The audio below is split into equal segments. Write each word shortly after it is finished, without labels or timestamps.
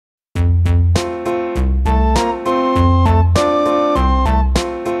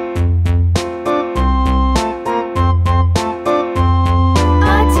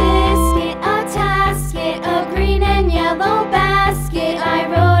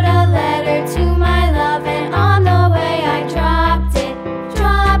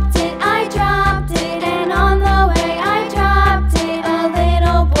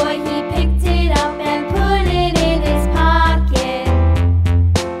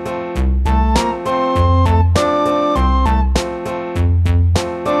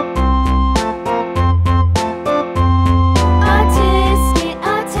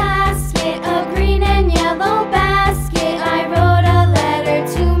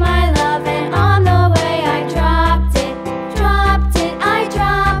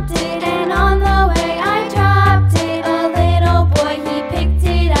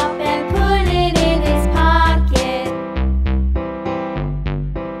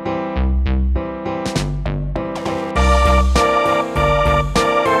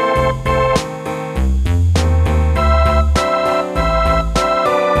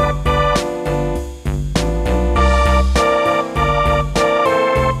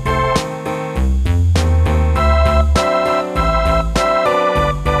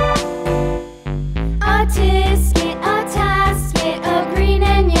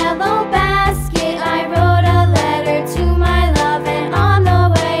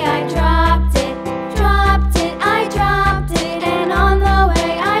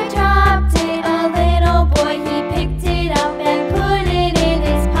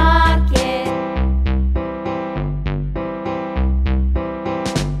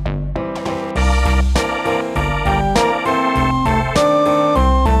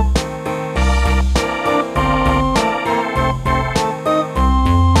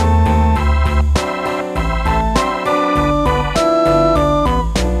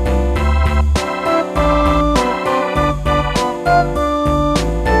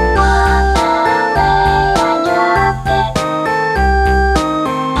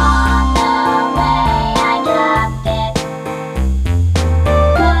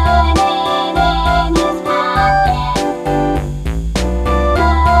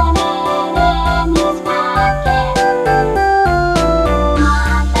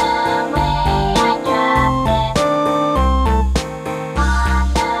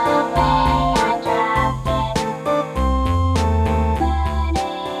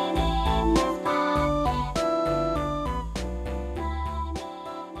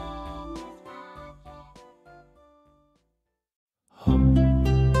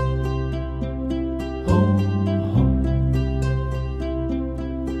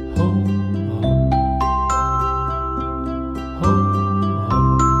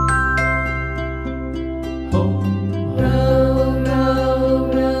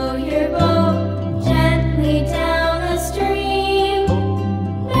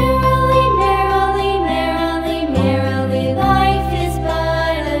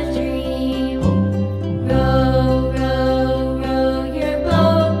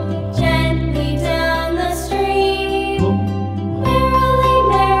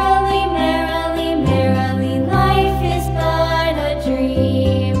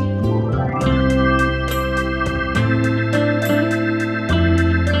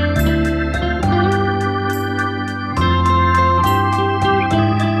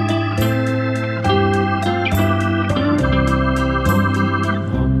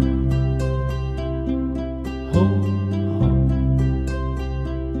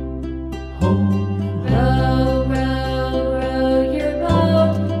Row, row, row your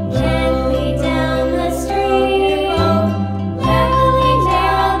boat gently down the stream. Merrily,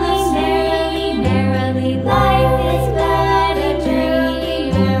 merrily, merrily, merrily, life is but a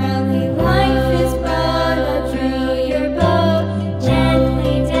dream. Merrily, life is but a dream. Row your boat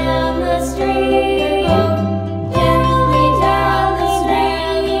gently down the stream. Merrily down the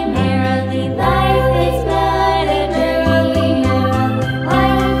stream. Merrily, life is but a dream. Merrily,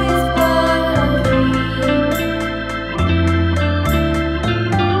 life is but a dream.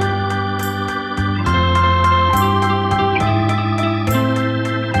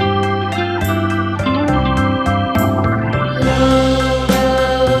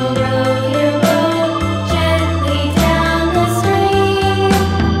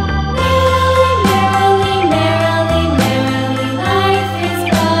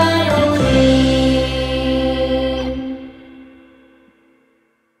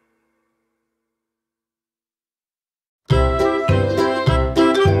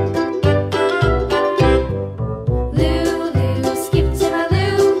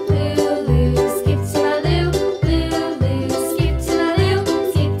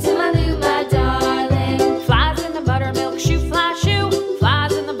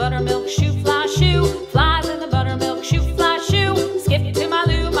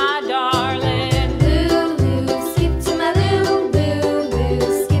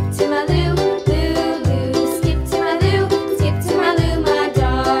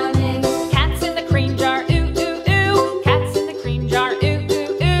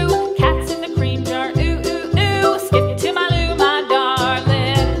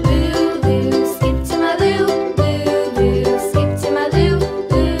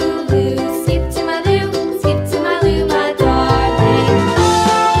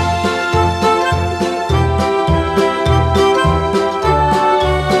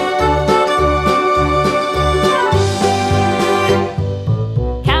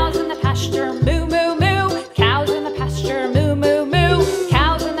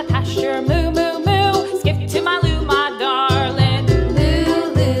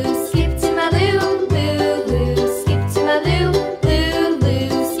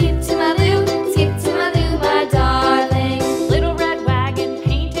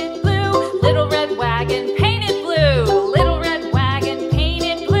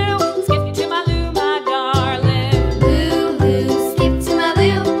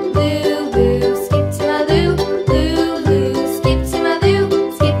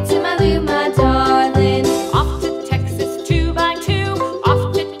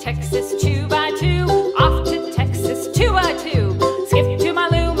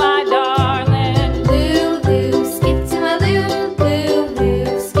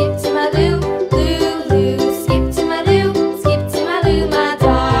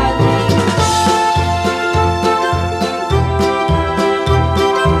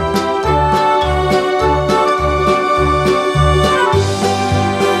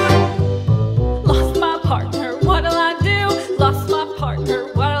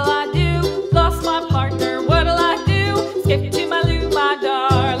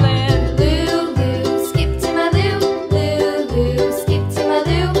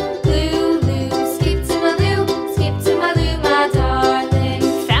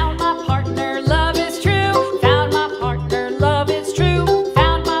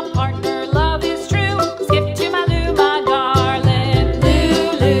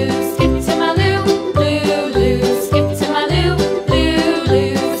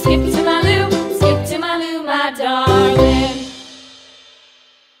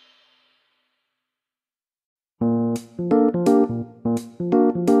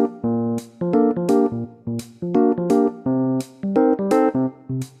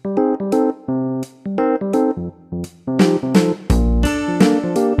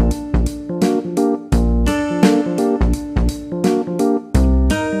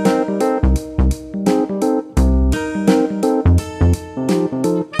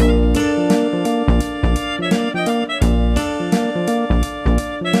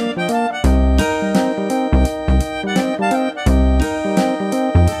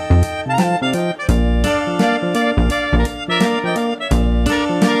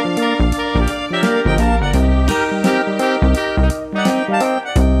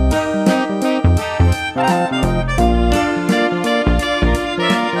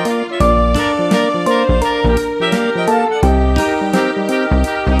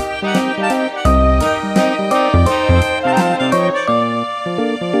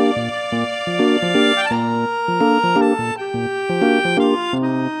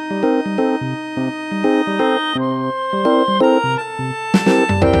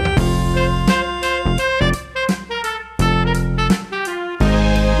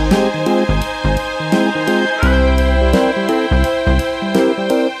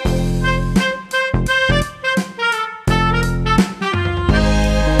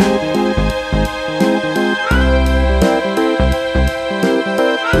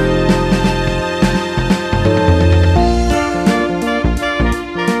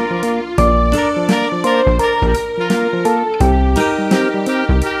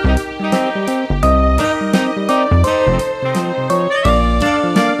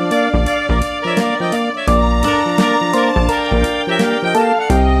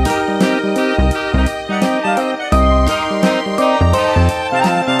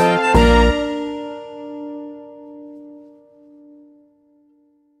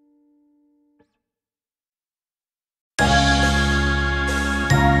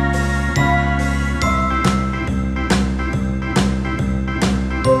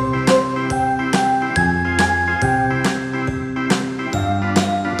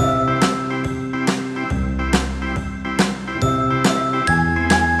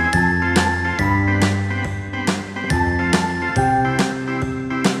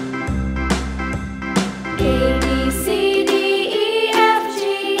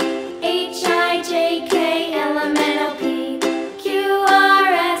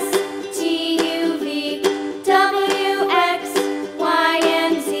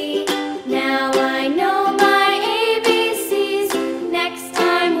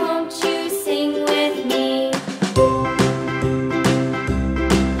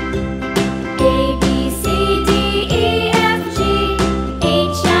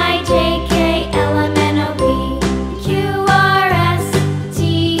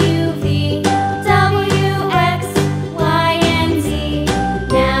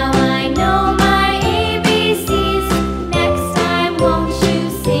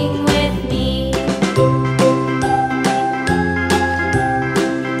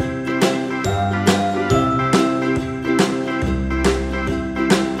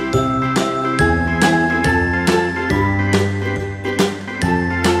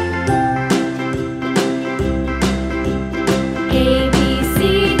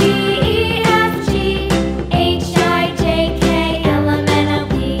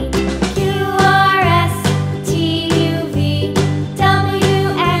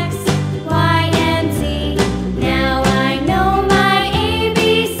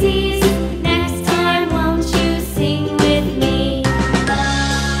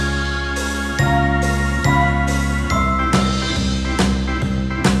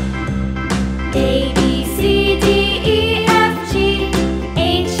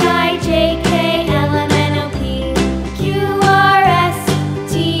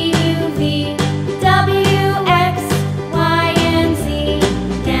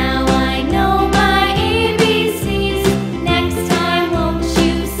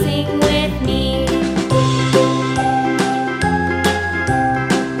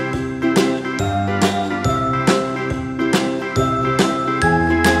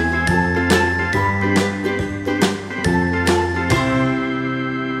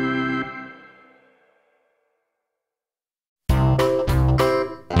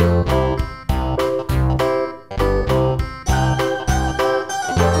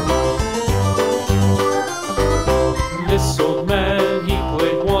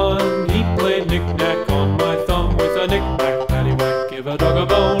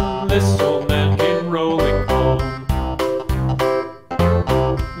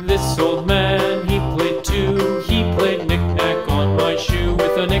 This old man, he played too. He played knick-knack on my shoe.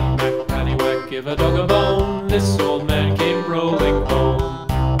 With a knick-knack, paddywhack, give a dog a bone. This old man came rolling home.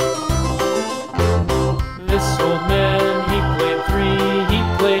 This old man, he played three. He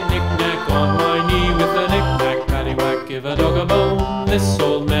played knick-knack on my knee. With a knick-knack, paddywhack, give a dog a bone. This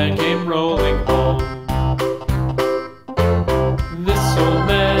old man came rolling home. This old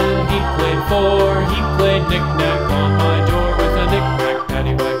man, he played four. He played knick-knack on my door. With a knick-knack,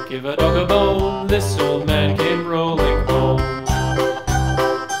 paddywhack, give a dog a bone. This old man came rolling home.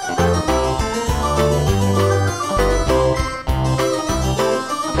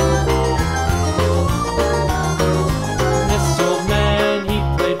 This old man, he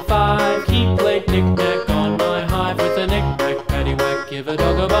played five. He played knick-knack on my hive. With a knick-knack, paddywhack, give a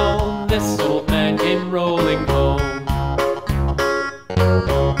dog a bone. This old man came rolling home.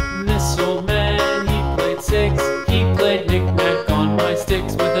 This old man, he played six. He played knick-knack on my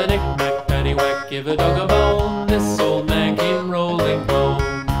sticks. With a knick-knack, paddywhack, give a dog a bone. This old man came rolling home.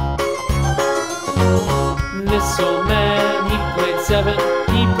 This old man, he played seven.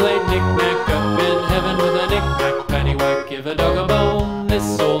 He played knick-knack up in heaven. With a knick-knack, paddywhack, give a dog a bone.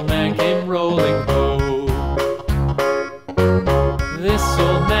 This old man came rolling home. This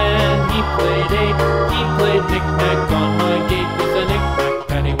old man, he played eight. He played knick-knack on my gate. With a knick-knack,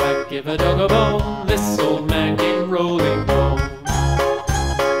 paddywhack, give a dog a bone. This old man came rolling home.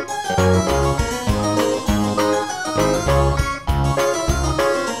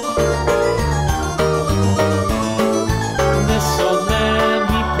 This old man,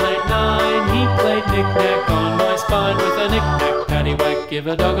 he played nine. He played knick-knack on my spine. With a knick-knack, paddywhack, give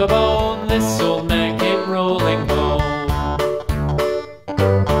a dog a bone. This old man came rolling home.